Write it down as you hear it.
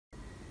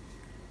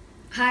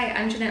Hi,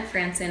 I'm Jeanette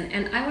Franson,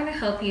 and I want to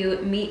help you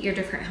meet your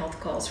different health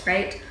goals,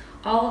 right?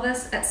 All of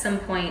us at some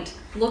point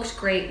looked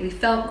great, we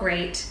felt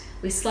great,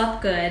 we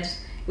slept good,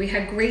 we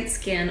had great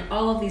skin,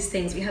 all of these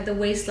things. We had the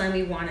waistline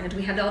we wanted,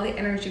 we had all the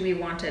energy we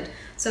wanted.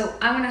 So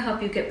I want to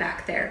help you get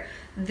back there.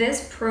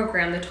 This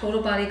program, the Total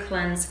Body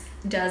Cleanse,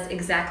 does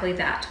exactly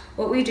that.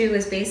 What we do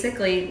is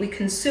basically we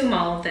consume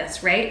all of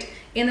this, right?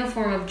 In the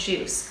form of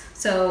juice.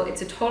 So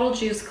it's a total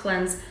juice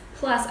cleanse.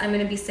 Plus, I'm going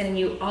to be sending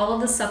you all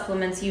of the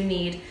supplements you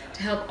need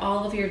to help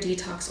all of your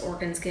detox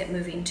organs get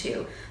moving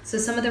too. So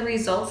some of the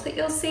results that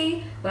you'll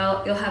see,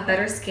 well, you'll have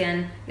better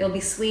skin, you'll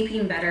be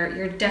sleeping better,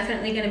 you're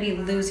definitely going to be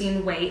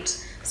losing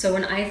weight. So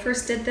when I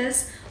first did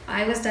this,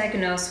 I was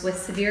diagnosed with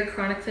severe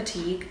chronic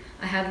fatigue.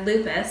 I had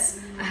lupus,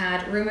 I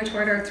had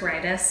rheumatoid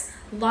arthritis,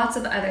 lots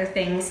of other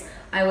things.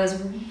 I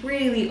was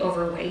really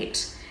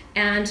overweight,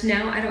 and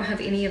now I don't have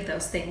any of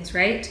those things,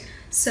 right?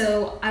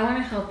 So I want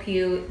to help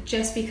you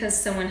just because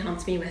someone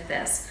helped me with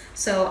this.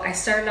 So I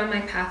started on my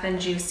path on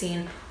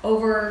juicing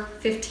over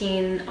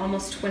 15,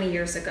 almost 20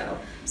 years ago.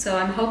 So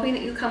I'm hoping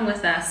that you come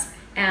with us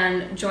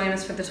and join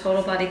us for the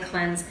Total Body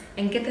Cleanse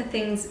and get the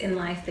things in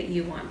life that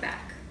you want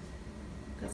back.